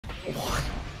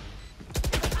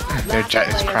Their jet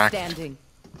is cracked.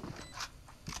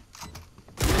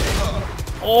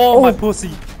 Oh, my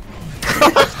pussy!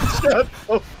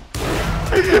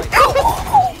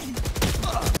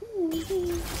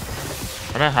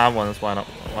 I don't have one, that's why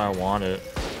I want it.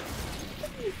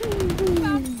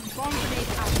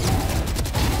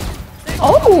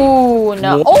 Oh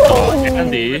no! Oh!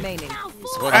 Andy! Andy!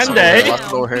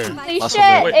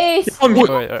 Shit! Ace!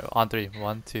 Wait, on 3.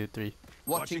 1, 2, 3.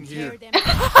 Watching here.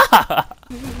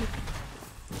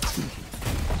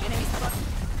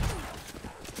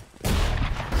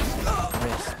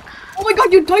 Oh my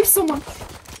god, you died so much!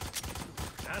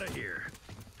 Out of here.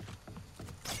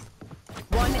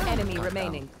 One enemy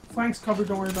remaining. Flank's covered,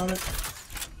 don't worry about it.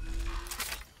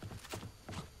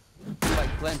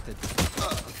 Spike planted.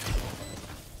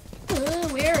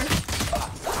 Where?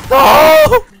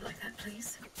 Oh! Like that,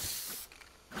 please.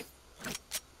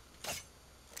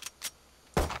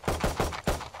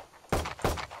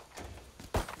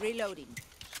 Reloading.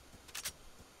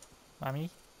 Mommy?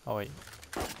 Oh wait.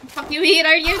 Fuck you, eat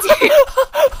our YouTube.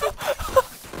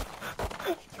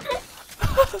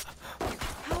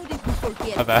 How did we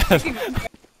forget? My bad.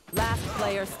 Last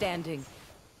player standing.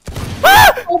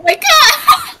 Oh my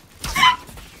god!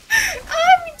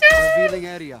 I'm dead! Revealing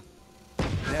area.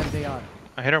 There they are.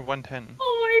 I hit her 110.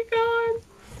 Oh my god!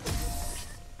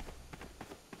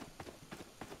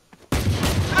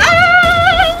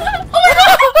 Ah! Oh my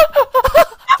god!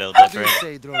 Still different.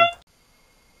 Say, drone.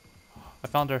 I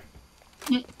found her.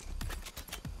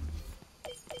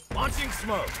 Launching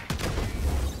smoke.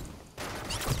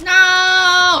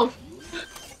 No!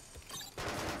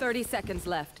 30 seconds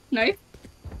left. Knife?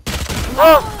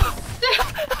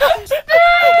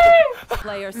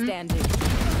 Player standing.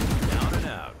 Down and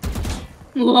out.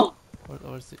 Whoa.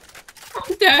 Where's it?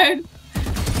 I'm dead.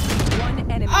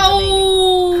 One enemy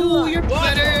Oh, you're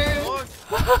better.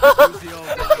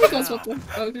 He goes What? with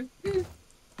the okay.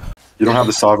 You don't have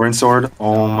the sovereign sword?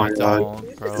 Oh my I god.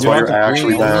 don't, bro. That's why you're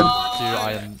actually bad. Dude,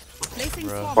 I am.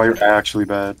 Bro. That's why you're actually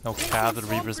bad. No cap, the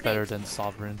Reaper's better than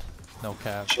Sovereign. No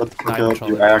cap. Shut the Nah, fuck you're up.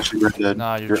 trolling. You're actually brain dead.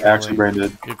 Nah, You're actually brain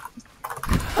dead. You're-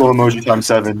 Full emoji times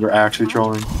 7. You're actually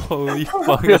trolling. Holy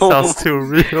fuck, that sounds too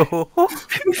real.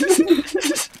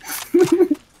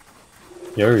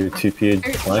 You're TP'd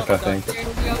blank, I think.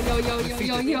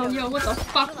 Yo, what the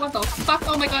fuck,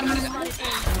 oh my god, I'm gonna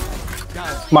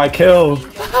die. My kill!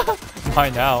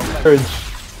 Mine now. Urge.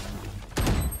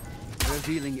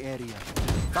 Revealing area.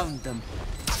 Found them.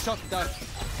 Shot that.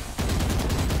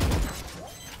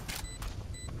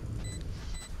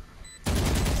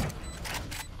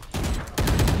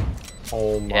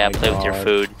 Oh my Yeah, play with your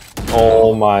food.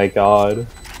 Oh my god.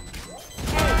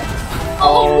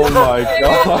 Oh my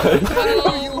god.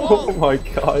 Oh my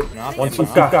god. One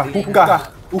hookah.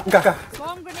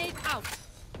 Bomb grenade out.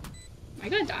 Am I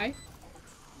gonna die?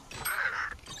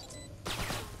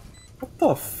 What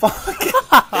the fuck?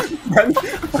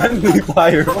 Friendly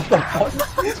fire, what the fuck?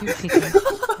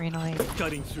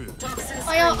 Cutting through.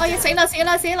 哎呀，死啦！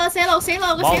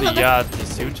貓咪啊，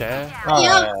小姐。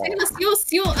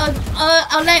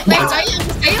靚仔，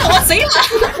死啦！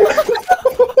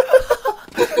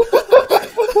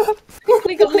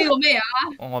呢個咩啊？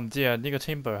我唔知啊，呢個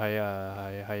chamber 係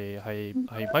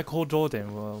Michael Jordan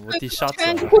喎，會跌 shot 啊！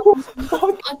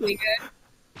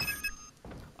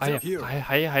哎呀，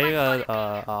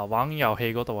喺玩遊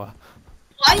戲嗰度啊！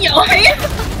玩遊戲。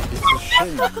It's a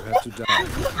shame you have to die.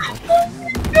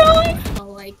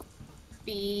 Like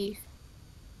beef.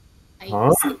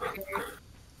 Huh?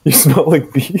 You smell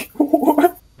like beef?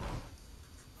 What?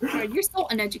 You're so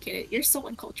uneducated. You're so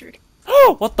uncultured.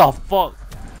 What the fuck?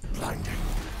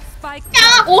 Spike.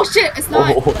 Ah! Oh shit! It's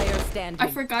not. Player standing. I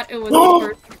forgot it was the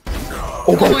first.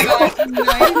 Oh my god!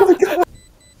 Nice.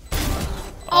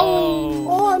 Oh.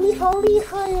 哇，你好厉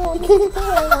害哦！你可以跟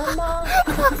我玩吗？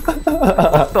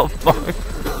 What the fuck?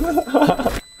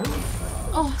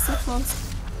 Oh, so close.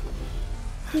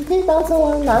 你可以当成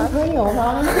我的男朋友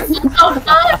吗？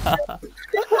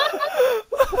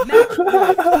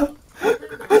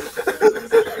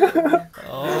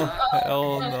 Oh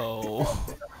hell no!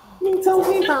 你怎么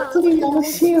可以打这个游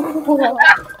戏我？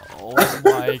 Oh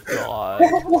my god!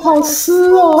 我好湿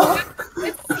哦！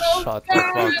 Shut the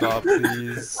fuck up,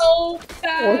 please. So 我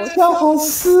bad. 脚好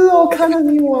湿哦，看着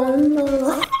你玩呢。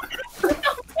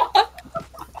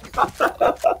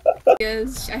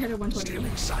 Yes, I had a 120.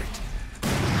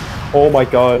 Oh my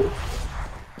god.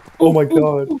 Oh my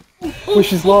god. Wait,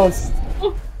 she's lost.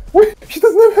 Wait, she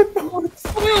doesn't have headphones.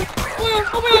 Oh my god!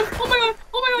 Oh my god! Oh my god!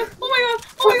 Oh my god! Oh my god!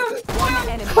 Oh my god! Oh my god!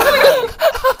 Enemy.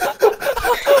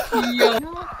 Yo.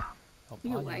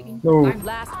 You're lagging. No.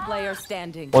 Last player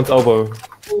standing. One's elbow.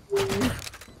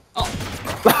 Oh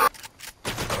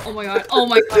Oh my god. Oh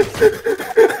my god.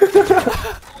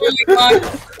 Oh my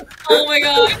god. Oh my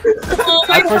god. Oh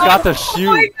my I god. forgot to Oh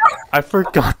my shoot. I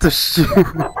forgot to shoot.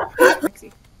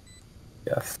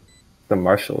 Yes. The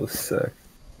Marshall is sick.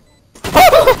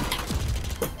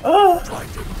 Oh my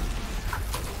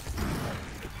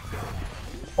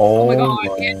Oh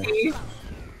god, Andy.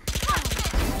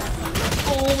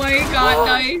 Oh my god,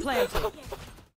 nice. Planted.